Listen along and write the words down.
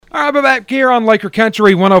All right, we're back here on Laker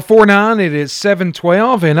Country 104.9. It is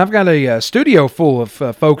 7:12, and I've got a studio full of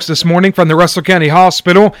folks this morning from the Russell County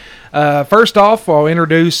Hospital. First off, I'll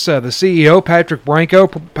introduce the CEO, Patrick Branco.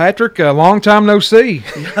 Patrick, long time no see.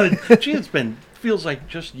 Gee, feels like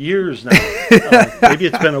just years now. Maybe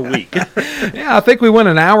it's been a week. Yeah, I think we went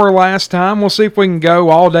an hour last time. We'll see if we can go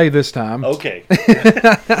all day this time. Okay.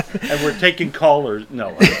 And we're taking callers.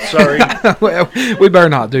 No, I'm sorry. Well, we better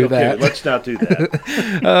not do that. Let's not do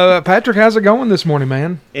that. Patrick, how's it going this morning,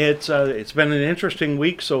 man? It's been an interesting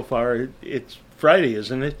week so far. It's Friday,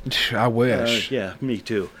 isn't it? I wish. Yeah, me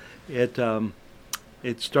too.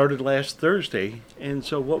 It started last Thursday, and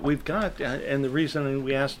so what we've got, and the reason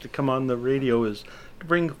we asked to come on the radio is to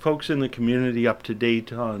bring folks in the community up to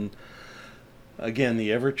date on, again,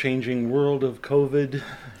 the ever-changing world of COVID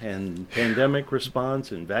and pandemic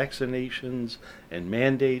response and vaccinations and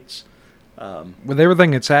mandates. With everything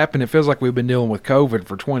that's happened, it feels like we've been dealing with COVID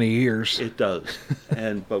for 20 years. It does.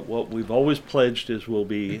 But what we've always pledged is we'll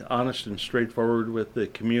be honest and straightforward with the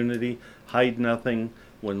community, hide nothing.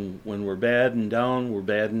 When we're bad and down,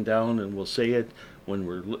 and we'll say it.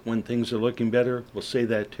 When things are looking better, we'll say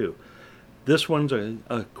that too. This one's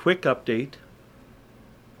a quick update,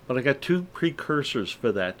 but I got two precursors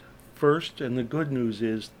for that. First, and the good news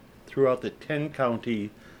is, throughout the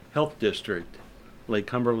 10-county health district, Lake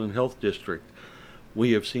Cumberland Health District,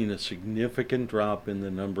 we have seen a significant drop in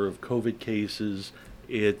the number of COVID cases.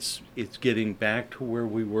 It's getting back to where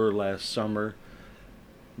we were last summer.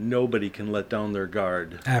 Nobody can let down their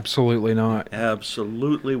guard. Absolutely not.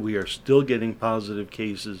 Absolutely. We are still getting positive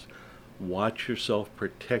cases. Watch yourself,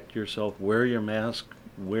 protect yourself, wear your mask,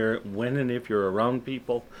 when and if you're around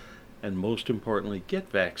people, and most importantly, get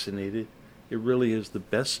vaccinated. It really is the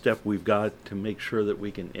best step we've got to make sure that we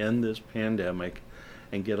can end this pandemic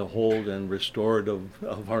and get a hold and restore it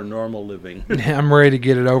of our normal living. I'm ready to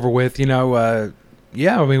get it over with. We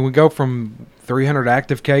go from 300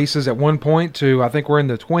 active cases at one point to I think we're in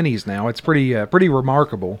the 20s now. It's pretty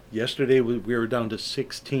remarkable. Yesterday we were down to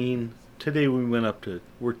 16. Today we went up to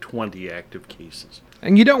we're 20 active cases.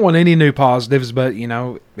 And you don't want any new positives, but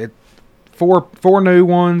four new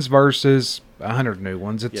ones versus 100 new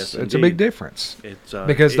ones. It's a big difference.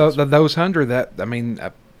 Because those 100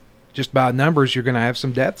 just by numbers you're going to have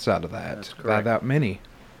some deaths out of that. That's correct. By that many.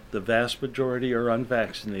 The vast majority are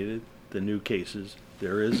unvaccinated. The new cases,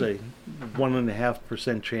 there is a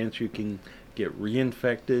 1.5% chance you can get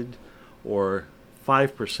reinfected, or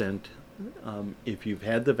 5% if you've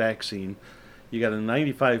had the vaccine. You got a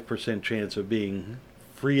 95% chance of being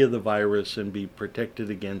free of the virus and be protected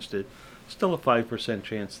against it. Still a 5%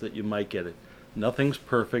 chance that you might get it. Nothing's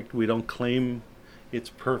perfect. We don't claim it's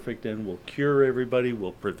perfect and will cure everybody,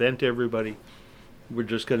 will prevent everybody. We're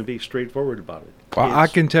just going to be straightforward about it. Well, I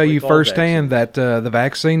can tell you firsthand that the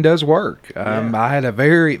vaccine does work. I had a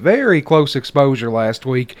very, very close exposure last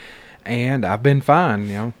week, and I've been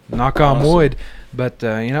fine, knock on wood. But,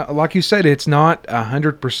 like you said, it's not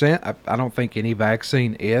 100%. I don't think any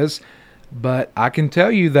vaccine is. But I can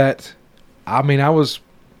tell you that, I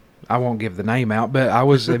won't give the name out, but I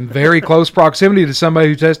was in very close proximity to somebody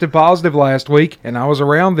who tested positive last week, and I was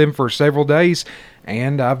around them for several days,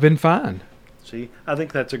 and I've been fine. See, I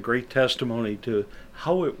think that's a great testimony to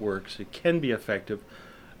how it works. It can be effective.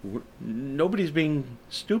 Nobody's being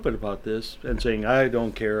stupid about this and saying, I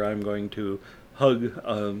don't care, I'm going to hug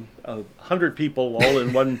 100 people all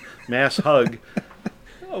in one mass hug.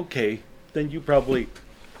 Okay, then you probably,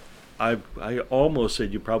 I almost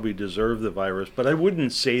said you probably deserve the virus, but I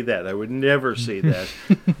wouldn't say that. I would never say that.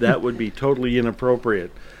 That would be totally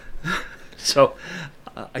inappropriate. So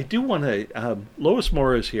I do want to, Lois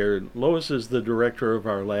Moore is here. Lois is the director of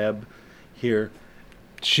our lab here.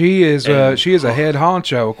 She is a head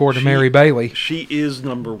honcho, according to Mary Bailey. She is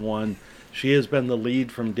number one. She has been the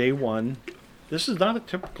lead from day one. This is not a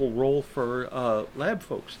typical role for lab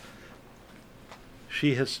folks.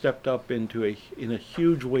 She has stepped up in a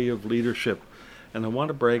huge way of leadership, and I want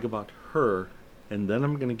to brag about her, and then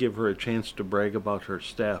I'm going to give her a chance to brag about her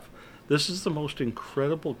staff. This is the most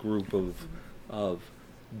incredible group of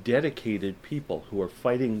dedicated people who are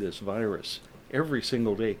fighting this virus every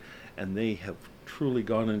single day, and they have truly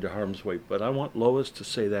gone into harm's way. But I want Lois to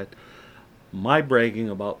say that. My bragging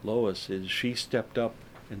about Lois is she stepped up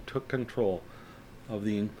and took control of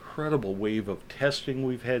the incredible wave of testing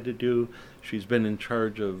we've had to do. She's been in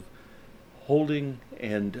charge of holding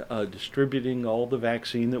and distributing all the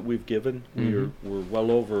vaccine that we've given. Mm-hmm. We're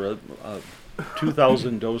well over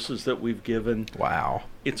 2,000 doses that we've given. Wow.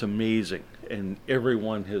 It's amazing. And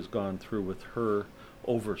everyone has gone through with her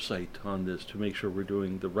oversight on this to make sure we're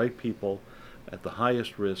doing the right people at the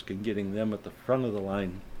highest risk and getting them at the front of the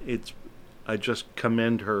line. I just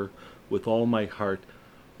commend her with all my heart.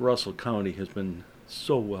 Russell County has been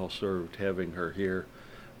so well served having her here.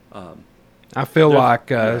 I feel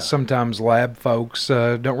like sometimes lab folks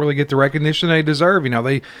don't really get the recognition they deserve.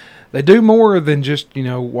 They do more than just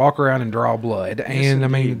walk around and draw blood. Yes, and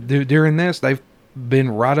indeed. During this, they've been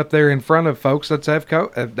right up there in front of folks that have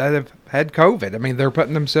had COVID. They're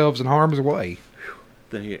putting themselves in harm's way.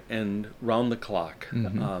 And round the clock.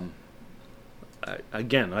 Mm-hmm. I'm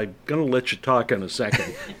going to let you talk in a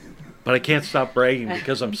second, but I can't stop bragging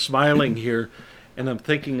because I'm smiling here, and I'm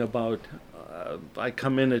thinking about. I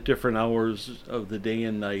come in at different hours of the day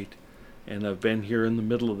and night, and I've been here in the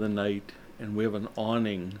middle of the night, and we have an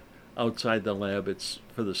awning outside the lab. It's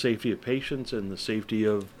for the safety of patients and the safety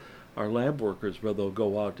of our lab workers, where they'll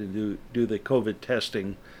go out and do the COVID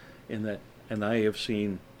testing in that. And I have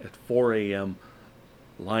seen at 4 a.m.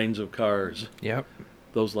 lines of cars. Yep.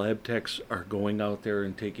 Those lab techs are going out there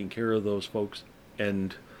and taking care of those folks.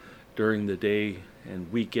 And during the day and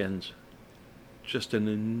weekends, just an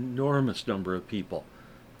enormous number of people.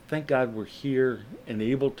 Thank God we're here and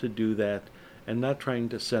able to do that and not trying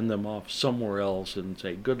to send them off somewhere else and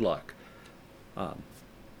say, good luck.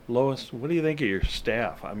 Lois, what do you think of your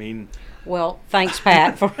staff? Well, thanks,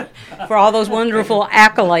 Pat, for all those wonderful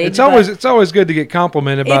accolades. It's always good to get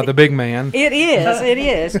complimented by the big man. It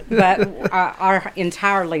is. But our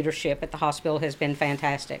entire leadership at the hospital has been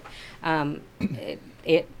fantastic.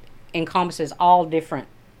 It encompasses all different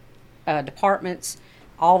departments,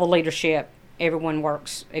 all the leadership. Everyone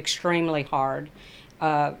works extremely hard,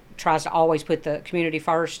 tries to always put the community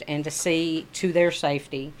first and to see to their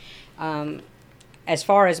safety. As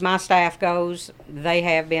far as my staff goes, they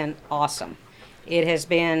have been awesome. It has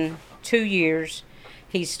been 2 years.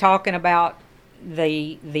 He's talking about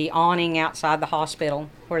the awning outside the hospital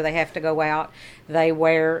where they have to go out. They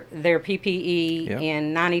wear their PPE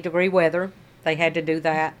in 90-degree weather. They had to do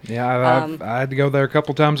that. Yeah, I had to go there a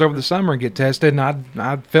couple times over the summer and get tested, and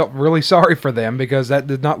I felt really sorry for them because that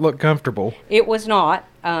did not look comfortable. It was not.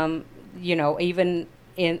 Even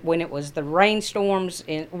when it was the rainstorms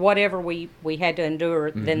and whatever we had to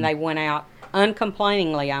endure, then they went out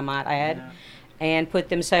uncomplainingly, I might add, and put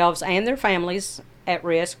themselves and their families at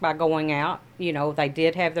risk by going out. They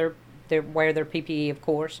did have their wear their PPE, of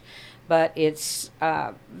course, but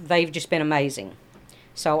they've just been amazing.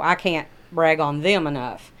 So I can't brag on them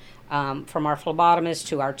enough. From our phlebotomists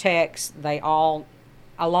to our techs, they all,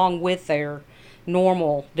 along with their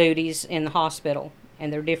normal duties in the hospital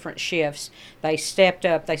and their different shifts, they stepped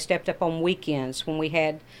up. They stepped up on weekends when we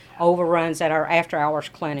had overruns at our after-hours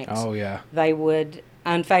clinics. Oh, yeah. They would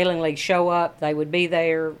unfailingly show up. They would be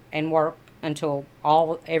there and work until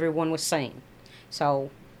everyone was seen. So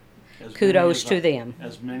kudos to them.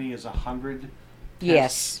 As many as 100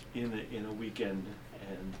 Yes. in a weekend.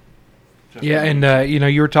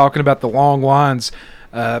 You were talking about the long lines.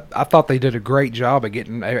 I thought they did a great job of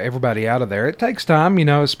getting everybody out of there. It takes time,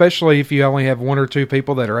 especially if you only have one or two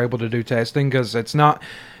people that are able to do testing, because it's not,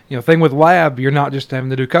 thing with lab, you're not just having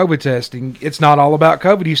to do COVID testing. It's not all about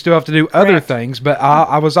COVID. You still have to do other things. But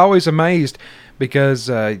I was always amazed because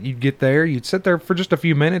you'd get there, you'd sit there for just a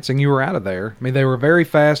few minutes, and you were out of there. They were very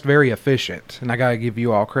fast, very efficient, and I got to give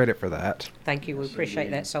you all credit for that. Thank you. We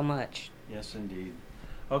appreciate that so much. Yes, indeed.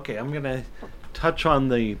 Okay, I'm going to touch on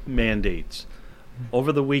the mandates.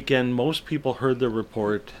 Over the weekend, most people heard the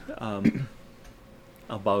report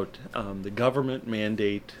about the government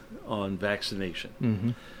mandate on vaccination. Mm-hmm.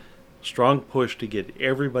 Strong push to get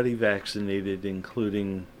everybody vaccinated,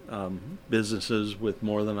 including businesses with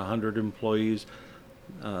more than 100 employees.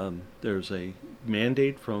 There's a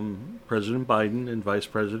mandate from President Biden and Vice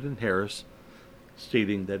President Harris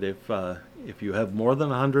stating that if you have more than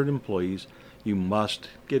 100 employees, you must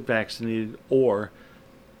get vaccinated or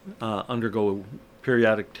undergo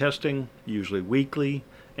periodic testing, usually weekly,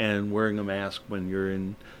 and wearing a mask when you're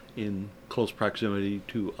in close proximity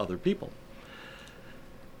to other people.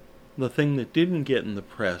 The thing that didn't get in the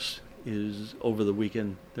press is over the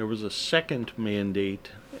weekend there was a second mandate,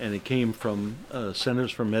 and it came from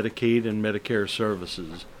Centers for Medicaid and Medicare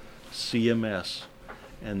Services, CMS,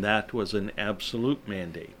 and that was an absolute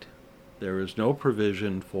mandate. There is no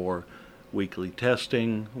provision for weekly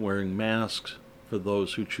testing, wearing masks for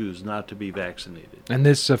those who choose not to be vaccinated. And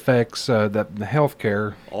this affects the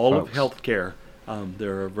healthcare. All folks. of healthcare.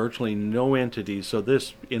 There are virtually no entities. So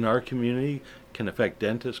this, in our community, can affect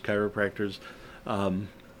dentists, chiropractors. And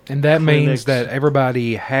that clinics. means that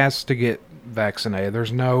everybody has to get vaccinated.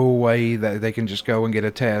 There's no way that they can just go and get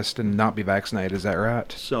a test and not be vaccinated. Is that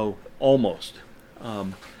right? So almost.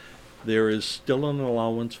 There is still an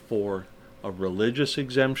allowance for a religious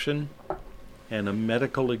exemption and a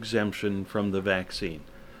medical exemption from the vaccine,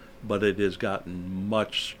 but it has gotten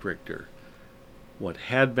much stricter. What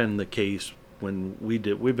had been the case when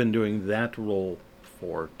we've been doing that role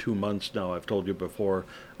for 2 months now. I've told you before,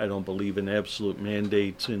 I don't believe in absolute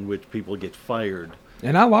mandates in which people get fired.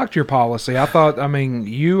 And I liked your policy. I thought, I mean,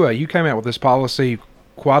 you came out with this policy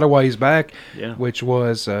quite a ways back, Yeah. which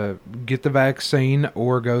was get the vaccine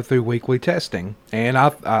or go through weekly testing. And I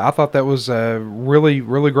thought that was a really,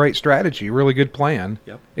 really great strategy, really good plan.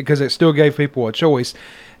 Yep. Because it still gave people a choice.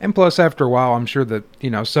 And plus, after a while, I'm sure that,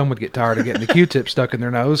 some would get tired of getting the Q-tip stuck in their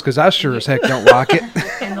nose, because I sure as heck don't like it.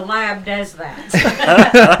 And the lab does that. So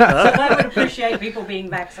I would appreciate people being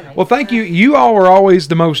vaccinated. Well, thank you. You all were always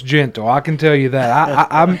the most gentle. I can tell you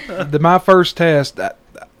that. My first test,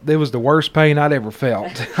 it was the worst pain I'd ever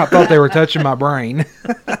felt. I thought they were touching my brain.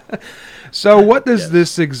 So what does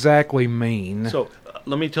this exactly mean? So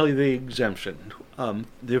let me tell you the exemption.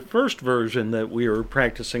 The first version that we were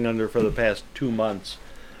practicing under for the past 2 months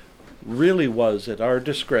really was at our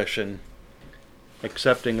discretion,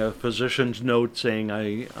 accepting a physician's note saying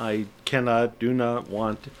I do not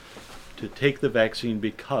want to take the vaccine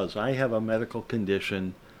because I have a medical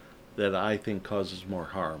condition that I think causes more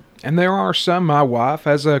harm. And there are some. My wife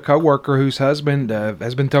has a coworker whose husband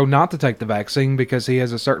has been told not to take the vaccine because he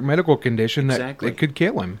has a certain medical condition that Exactly. it could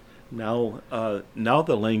kill him. Now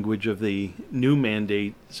the language of the new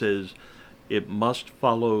mandate says it must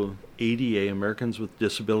follow ADA, Americans with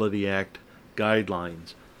Disability Act,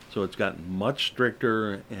 guidelines. So it's gotten much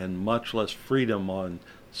stricter and much less freedom on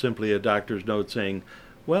simply a doctor's note saying,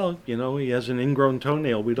 well, he has an ingrown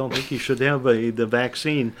toenail. We don't think he should have the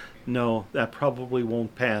vaccine. No, that probably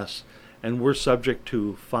won't pass. And we're subject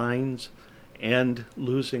to fines and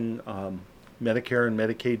losing Medicare and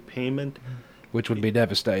Medicaid payment. Which would be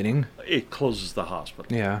devastating. It closes the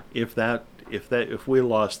hospital. Yeah. If we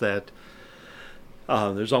lost that,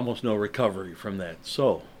 there's almost no recovery from that.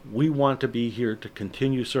 So we want to be here to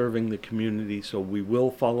continue serving the community, so we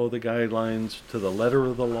will follow the guidelines to the letter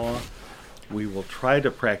of the law. We will try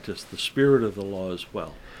to practice the spirit of the law as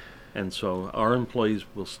well. And so our employees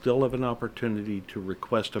will still have an opportunity to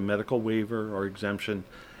request a medical waiver or exemption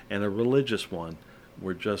and a religious one.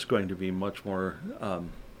 We're just going to be much more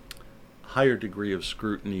higher degree of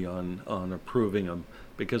scrutiny on approving them,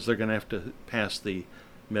 because they're going to have to pass the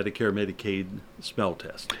Medicare, Medicaid smell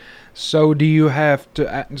test. So do you have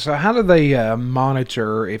to? So how do they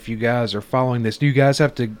monitor if you guys are following this? Do you guys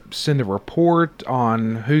have to send a report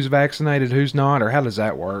on who's vaccinated, who's not, or how does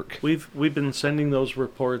that work? We've been sending those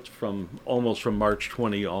reports from March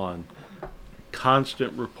 20 on.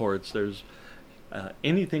 Constant reports. There's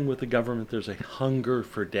anything with the government. There's a hunger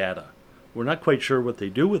for data. We're not quite sure what they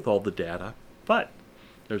do with all the data, but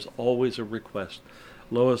there's always a request.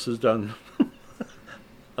 Lois has done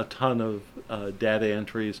a ton of data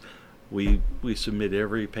entries. We submit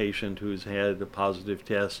every patient who's had a positive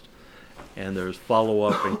test, and there's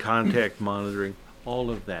follow-up and contact monitoring, all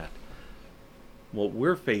of that. What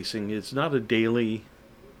we're facing is not a daily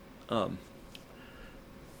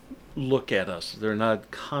look at us. They're not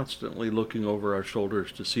constantly looking over our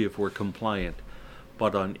shoulders to see if we're compliant.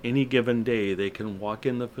 But on any given day, they can walk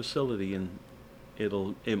in the facility and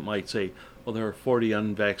it might say, well, there are 40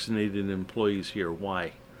 unvaccinated employees here.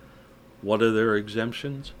 Why? What are their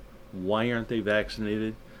exemptions? Why aren't they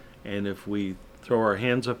vaccinated? And if we throw our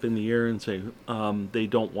hands up in the air and say they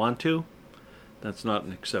don't want to, that's not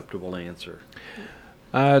an acceptable answer.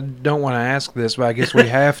 I don't want to ask this, but I guess we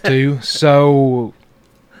have to. So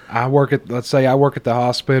let's say I work at the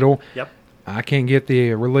hospital. Yep. I can't get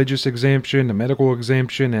the religious exemption, the medical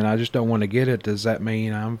exemption, and I just don't want to get it. Does that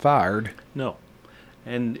mean I'm fired? No.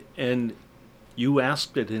 And you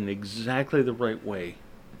asked it in exactly the right way,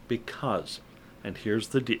 because, and here's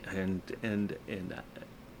the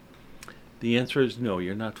the answer is no,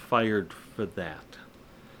 you're not fired for that.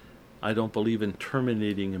 I don't believe in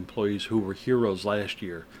terminating employees who were heroes last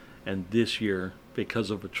year, and this year, because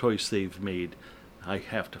of a choice they've made, I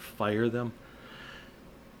have to fire them.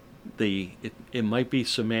 It might be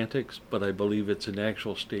semantics, but I believe it's an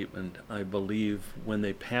actual statement. I believe when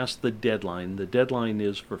they pass the deadline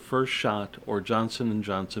is for first shot or Johnson &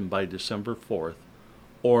 Johnson by December 4th,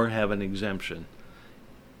 or have an exemption.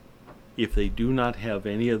 If they do not have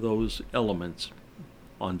any of those elements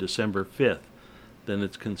on December 5th, then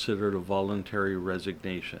it's considered a voluntary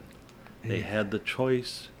resignation. They had the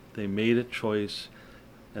choice, they made a choice,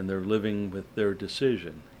 and they're living with their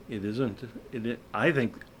decision. I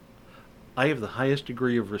think I have the highest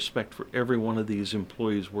degree of respect for every one of these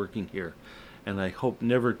employees working here, and I hope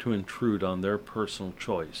never to intrude on their personal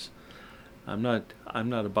choice. I'm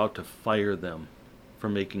not about to fire them for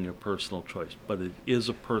making a personal choice, but it is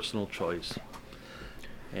a personal choice,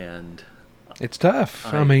 and it's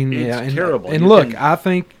tough. I mean, it's yeah, terrible. And look, I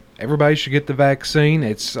think everybody should get the vaccine.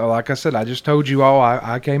 It's like I said, I just told you all.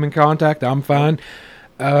 I came in contact. I'm fine.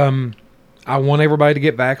 I want everybody to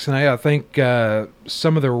get vaccinated. I think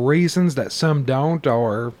some of the reasons that some don't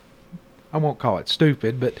are, I won't call it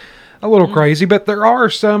stupid, but a little crazy. But there are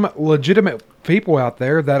some legitimate people out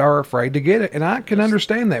there that are afraid to get it, and I can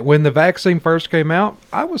understand that. When the vaccine first came out,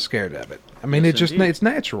 I was scared of it. I mean, it's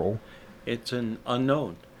natural. It's an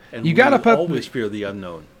unknown, and you gotta always fear the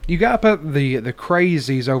unknown. You got to put the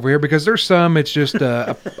crazies over here, because there's some, it's just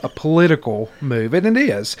a political move, and it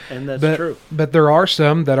is. And that's true. But there are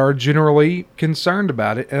some that are generally concerned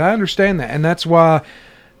about it, and I understand that. And that's why,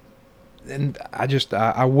 and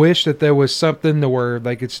I wish that there was something to where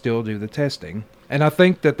they could still do the testing. And I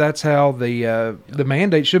think that that's how the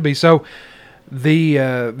mandate should be. So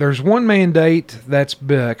there's one mandate that's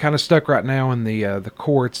kind of stuck right now in the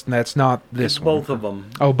courts, and that's not this one. Both of them.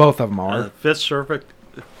 Oh, both of them are.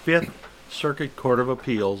 Fifth Circuit Court of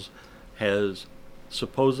Appeals has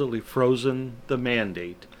supposedly frozen the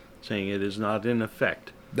mandate, saying it is not in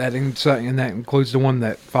effect. And that includes the one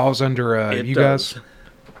that falls under you guys?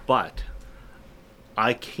 But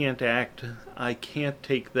I can't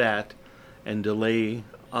take that and delay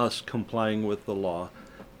us complying with the law.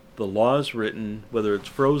 The law is written, whether it's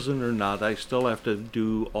frozen or not. I still have to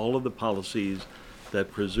do all of the policies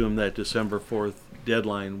that presume that December 4th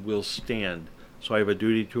deadline will stand. So I have a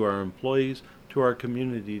duty to our employees, to our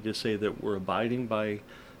community, to say that we're abiding by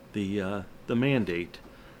the mandate.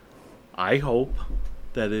 I hope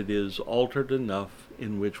that it is altered enough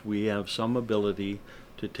in which we have some ability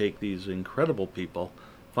to take these incredible people,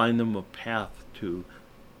 find them a path to,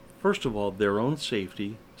 first of all, their own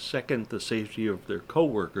safety, second, the safety of their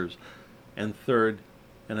coworkers, and third,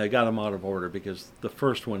 and I got them out of order because the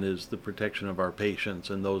first one is the protection of our patients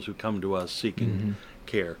and those who come to us seeking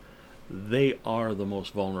care. They are the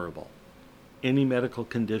most vulnerable. Any medical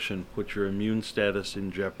condition puts your immune status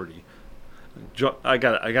in jeopardy. I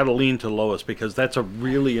got to lean to Lois because that's a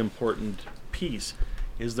really important piece.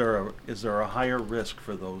 Is there a higher risk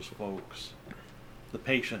for those folks, the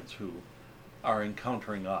patients who are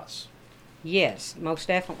encountering us? Yes, most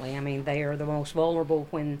definitely. I mean, they are the most vulnerable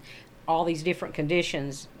when all these different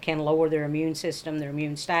conditions can lower their immune system, their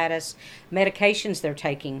immune status. Medications they're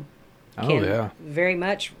taking can very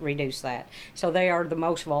much reduce that. So they are the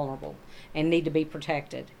most vulnerable and need to be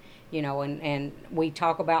protected. You know, and we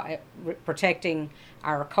talk about protecting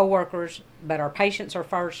our coworkers, but our patients are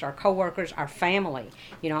first, our coworkers, our family.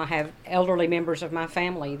 You know, I have elderly members of my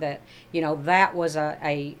family that, you know, that was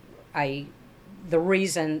the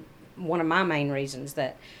reason, one of my main reasons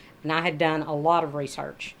that, and I had done a lot of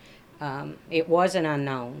research. It was an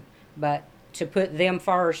unknown, but to put them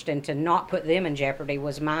first and to not put them in jeopardy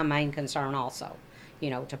was my main concern also, you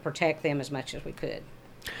know, to protect them as much as we could.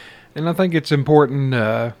 And I think it's important,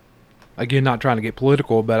 again, not trying to get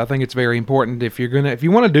political, but I think it's very important if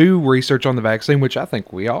you want to do research on the vaccine, which I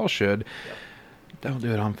think we all should, don't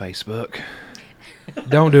do it on Facebook.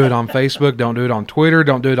 Don't do it on Facebook. Don't do it on Twitter.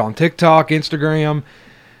 Don't do it on TikTok, Instagram.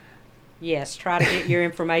 Yes, try to get your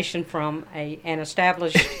information from an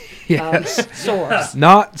established source.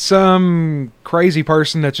 Not some crazy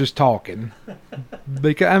person that's just talking.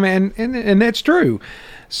 Because I mean, and that's true.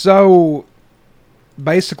 So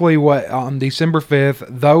basically, on December 5th,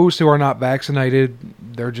 those who are not vaccinated,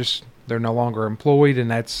 they're no longer employed,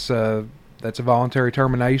 and that's a voluntary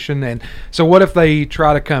termination. And so, what if they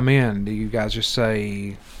try to come in? Do you guys just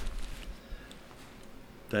say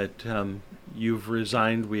that? You've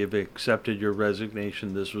resigned. We have accepted your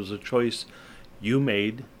resignation. This was a choice you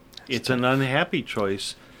made. It's an unhappy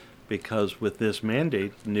choice because with this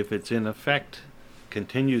mandate, and if it's in effect,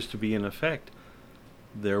 continues to be in effect,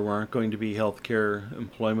 there aren't going to be health care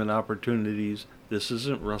employment opportunities. This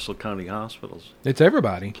isn't Russell County Hospitals. It's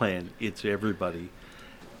everybody. Plan. It's everybody.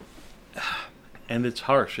 And it's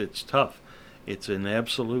harsh. It's tough. It's an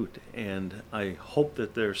absolute. And I hope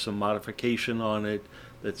that there's some modification on it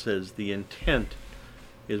that says the intent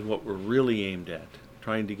is what we're really aimed at,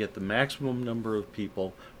 trying to get the maximum number of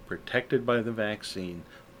people protected by the vaccine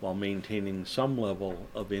while maintaining some level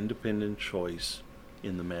of independent choice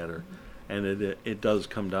in the matter. And it does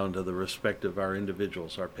come down to the respect of our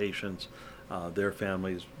individuals, our patients, their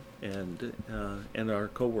families, and our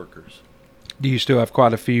coworkers. Do you still have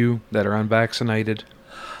quite a few that are unvaccinated?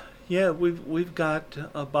 Yeah, we've got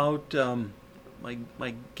about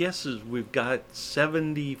my guess is we've got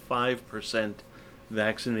 75%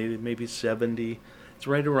 vaccinated, maybe 70, It's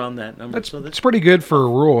right around that number. It's pretty good for a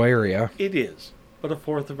rural area. It is. But a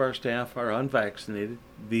fourth of our staff are unvaccinated.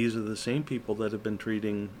 These are the same people that have been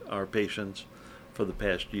treating our patients for the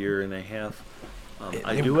past year and a half.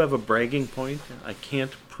 I do have a bragging point. I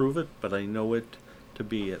can't prove it, but I know it to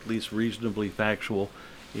be at least reasonably factual,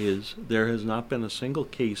 is there has not been a single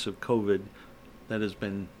case of COVID that has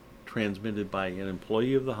been transmitted by an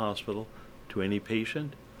employee of the hospital to any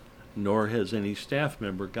patient, nor has any staff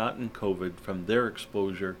member gotten COVID from their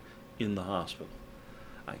exposure in the hospital.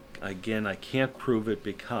 I can't prove it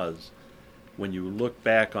because when you look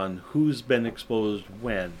back on who's been exposed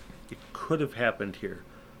when, it could have happened here.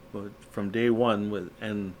 But from day one,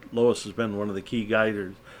 and Lois has been one of the key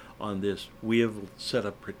guiders on this, we have set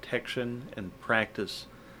up protection and practice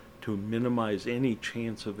to minimize any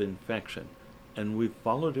chance of infection. And we've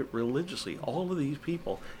followed it religiously. All of these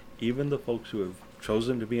people, even the folks who have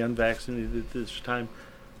chosen to be unvaccinated at this time,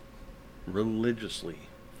 religiously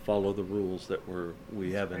follow the rules that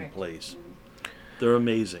we have in place. They're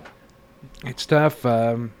amazing. It's tough.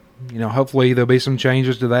 Hopefully there'll be some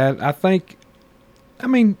changes to that.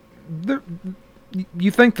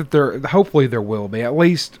 You think that hopefully there will be. At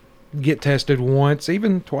least get tested once,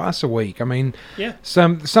 even twice a week. Yeah.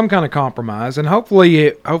 Some kind of compromise, and hopefully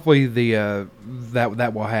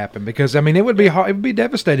that will happen, because it would be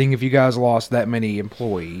devastating if you guys lost that many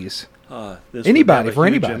employees. This Anybody, would have for a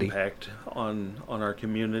huge anybody. impact on our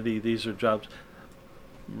community. These are jobs.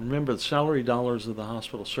 Remember, the salary dollars of the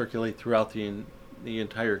hospital circulate throughout the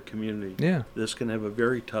entire community. Yeah. This can have a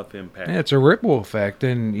very tough impact. Yeah, it's a ripple effect,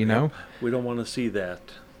 and we don't want to see that.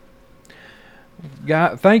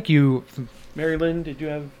 Thank you. Mary Lynn, did you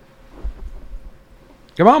have?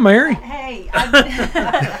 Come on, Mary. Hey,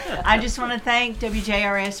 I just want to thank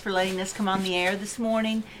WJRS for letting us come on the air this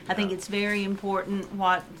morning. I think it's very important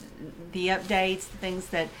what the updates, the things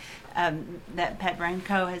that that Pat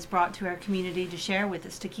Branco has brought to our community to share with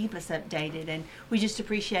us, to keep us updated. And we just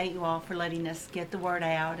appreciate you all for letting us get the word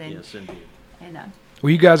out. And, yes, indeed. And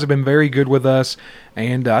well, you guys have been very good with us,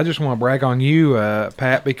 and I just want to brag on you,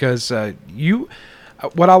 Pat, because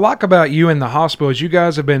what I like about you in the hospital is you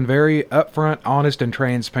guys have been very upfront, honest, and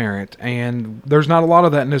transparent, and there's not a lot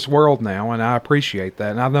of that in this world now, and I appreciate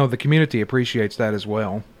that, and I know the community appreciates that as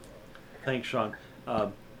well. Thanks, Sean.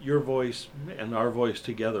 Your voice and our voice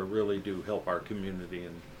together really do help our community,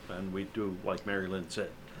 and we do, like Mary Lynn said,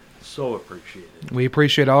 so appreciate it. We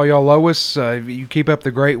appreciate all y'all, Lois. You keep up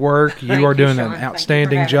the great work. You are doing an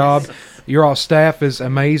outstanding job. Your all staff is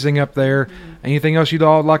amazing up there. Mm-hmm. Anything else you'd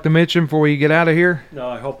all like to mention before we get out of here? No,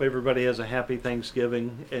 I hope everybody has a happy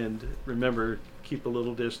Thanksgiving, and remember, keep a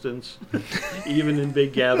little distance, even in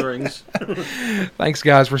big gatherings. Thanks,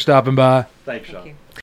 guys, for stopping by. Thanks, Sean.